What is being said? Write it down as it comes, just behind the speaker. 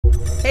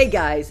Hey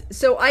guys,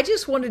 so I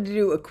just wanted to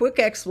do a quick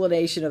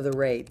explanation of the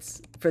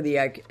rates for the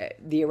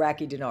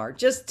Iraqi dinar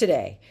just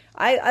today.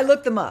 I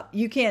looked them up.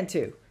 You can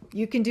too.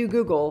 You can do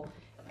Google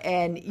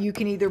and you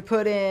can either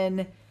put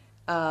in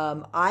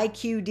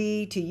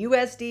IQD to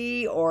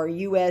USD or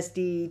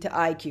USD to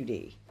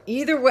IQD.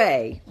 Either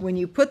way, when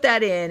you put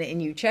that in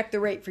and you check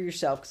the rate for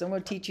yourself, because I'm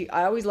going to teach you,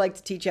 I always like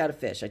to teach you how to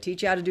fish. I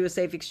teach you how to do a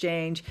safe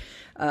exchange.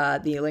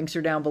 The links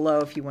are down below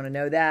if you want to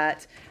know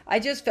that. I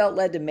just felt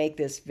led to make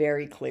this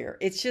very clear.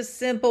 It's just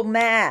simple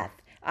math.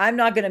 I'm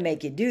not going to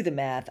make you do the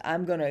math.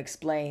 I'm going to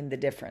explain the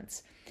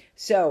difference.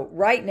 So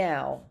right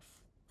now,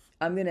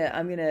 I'm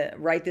gonna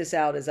write this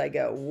out as I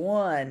go.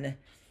 1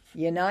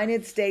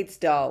 United States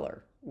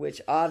dollar,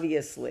 which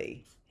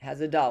obviously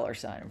has a dollar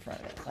sign in front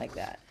of it, like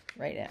that.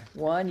 Right now,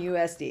 1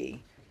 USD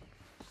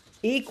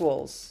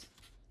equals,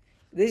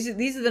 these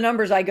are the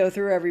numbers I go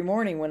through every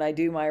morning when I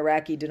do my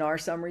Iraqi dinar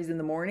summaries in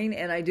the morning,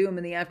 and I do them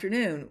in the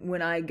afternoon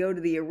when I go to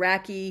the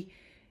Iraqi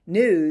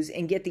news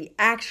and get the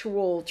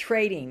actual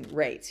trading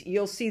rates.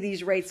 You'll see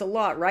these rates a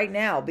lot right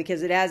now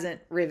because it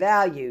hasn't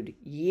revalued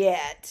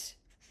yet.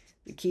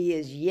 The key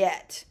is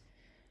yet.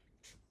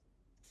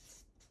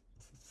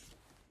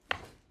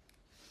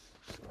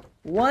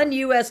 1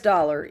 US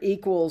dollar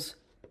equals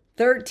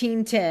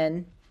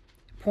 1310.54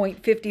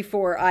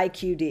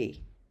 IQD.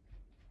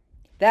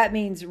 That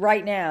means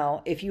right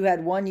now, if you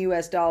had 1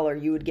 US dollar,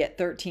 you would get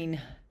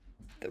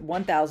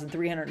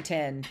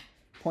 1,310.54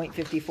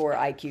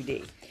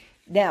 IQD.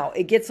 Now,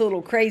 it gets a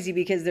little crazy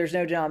because there's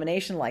no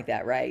denomination like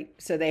that, right?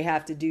 So they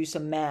have to do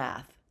some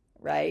math,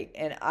 right?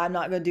 And I'm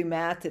not going to do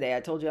math today.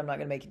 I told you I'm not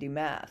going to make you do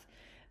math.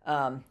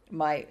 I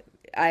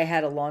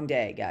had a long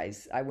day,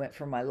 guys. I went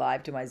from my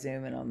live to my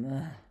Zoom, and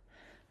I'm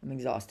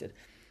exhausted.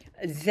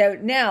 So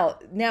now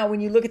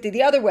when you look at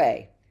the other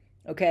way,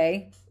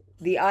 okay,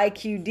 the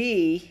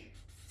IQD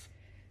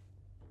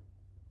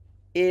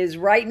is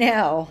right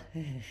now,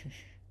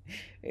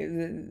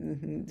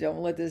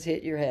 don't let this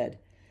hit your head,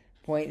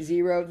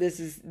 0.0, this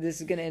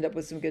is going to end up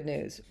with some good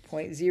news,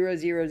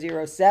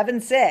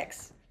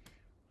 0.00076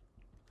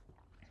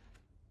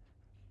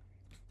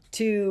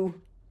 to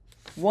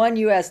 1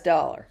 US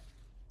dollar.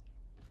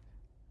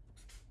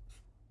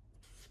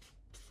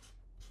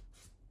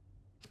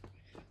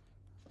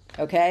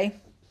 Okay,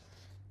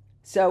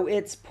 so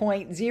it's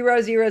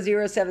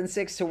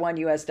 0.00076 to 1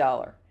 US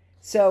dollar.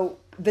 So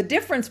the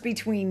difference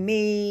between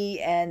me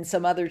and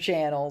some other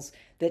channels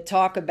that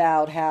talk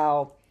about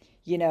how,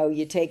 you know,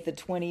 you take the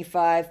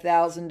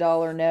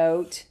 $25,000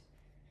 note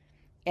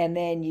and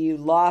then you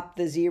lop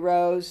the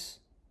zeros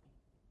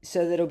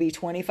so that it'll be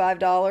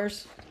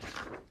 $25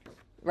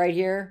 right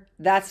here.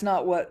 That's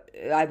not what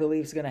I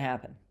believe is going to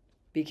happen,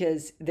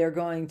 because they're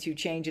going to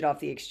change it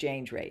off the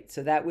exchange rate.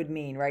 So that would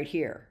mean right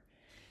here.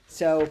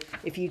 So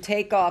if you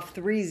take off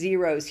 3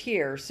 zeros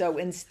here, so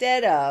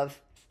instead of,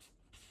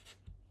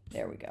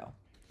 there we go.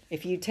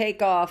 If you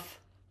take off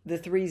the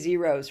 3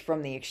 zeros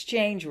from the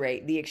exchange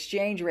rate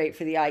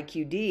for the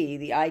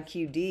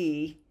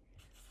IQD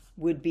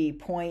would be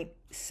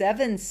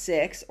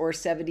 0.76 or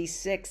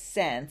 76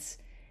 cents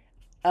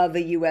of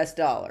a US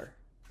dollar.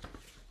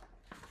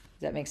 Does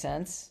that make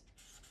sense?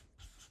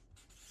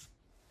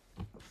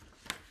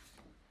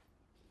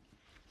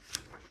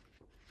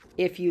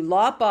 If you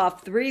lop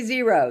off 3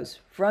 zeros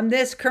from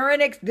this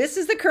this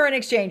is the current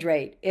exchange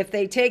rate. If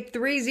they take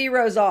 3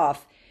 zeros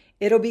off,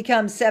 it'll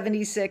become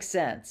 76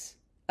 cents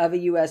of a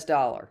US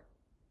dollar.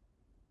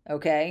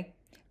 Okay?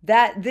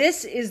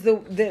 This is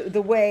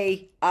the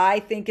way I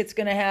think it's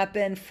going to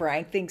happen.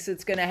 Frank thinks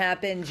it's going to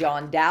happen.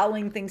 John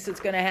Dowling thinks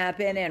it's going to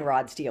happen. And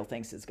Rod Steele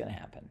thinks it's going to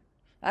happen.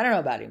 I don't know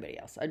about anybody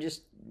else.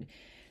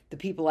 The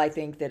people I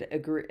think that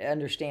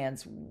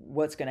understands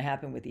what's going to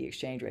happen with the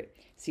exchange rate.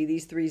 See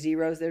these 3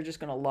 zeros? They're just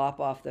going to lop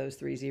off those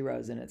 3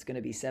 zeros and it's going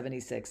to be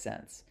 76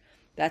 cents.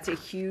 That's a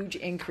huge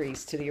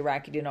increase to the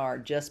Iraqi dinar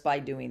just by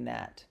doing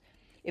that.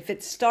 If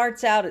it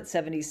starts out at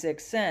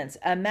 76 cents,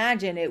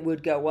 imagine it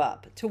would go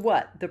up to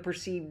what? The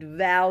perceived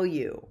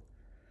value.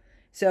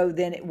 So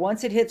then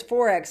once it hits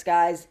 4x,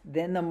 guys,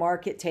 then the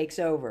market takes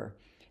over.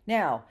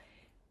 Now,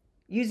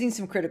 using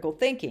some critical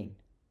thinking,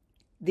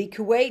 the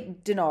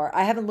Kuwait dinar,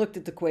 I haven't looked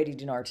at the Kuwaiti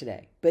dinar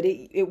today, but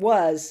it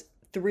was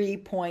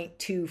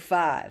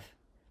 3.25.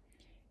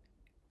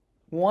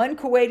 1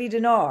 Kuwaiti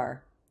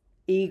dinar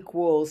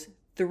equals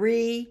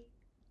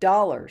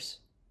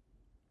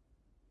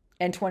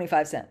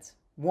 $3.25.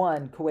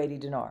 1 Kuwaiti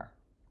dinar.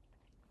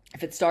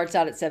 If it starts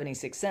out at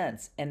 76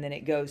 cents and then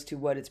it goes to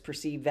what its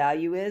perceived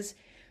value is,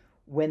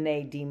 when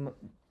they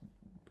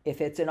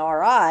if it's an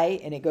RI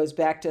and it goes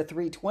back to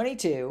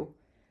 322,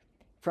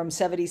 from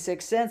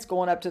 76 cents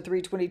going up to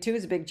 322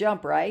 is a big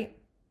jump, right?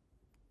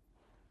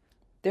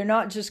 They're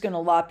not just going to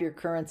lop your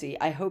currency.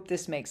 I hope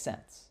this makes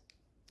sense.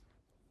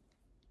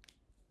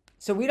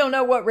 So we don't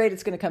know what rate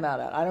it's going to come out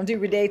at. I don't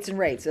do dates and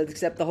rates,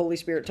 except the Holy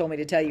Spirit told me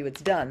to tell you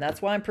it's done.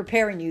 That's why I'm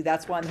preparing you.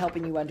 That's why I'm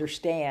helping you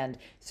understand,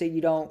 so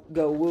you don't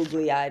go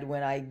woogly-eyed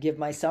when I give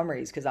my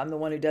summaries, because I'm the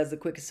one who does the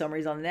quickest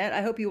summaries on the net.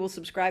 I hope you will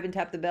subscribe and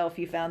tap the bell if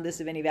you found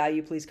this of any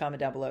value. Please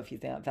comment down below if you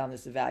found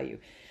this of value.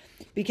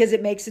 because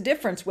it makes a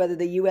difference whether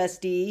the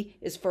USD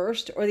is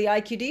first or the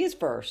IQD is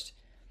first.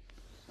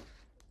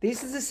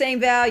 This is the same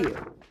value.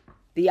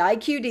 The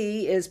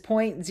IQD is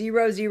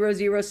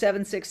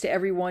 0.00076 to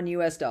every $1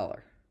 US. $1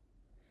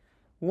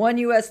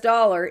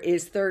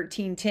 is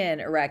 1310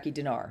 Iraqi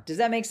dinar. Does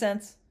that make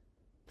sense?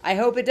 I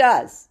hope it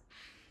does.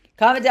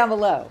 Comment down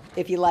below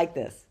if you like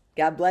this.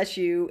 God bless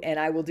you, and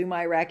I will do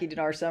my Iraqi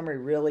dinar summary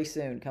really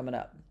soon coming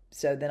up.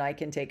 So then I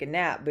can take a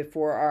nap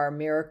before our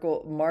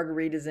miracle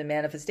margaritas and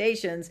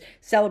manifestations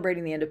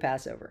celebrating the end of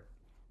Passover.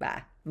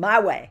 Bye. My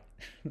way.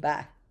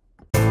 Bye.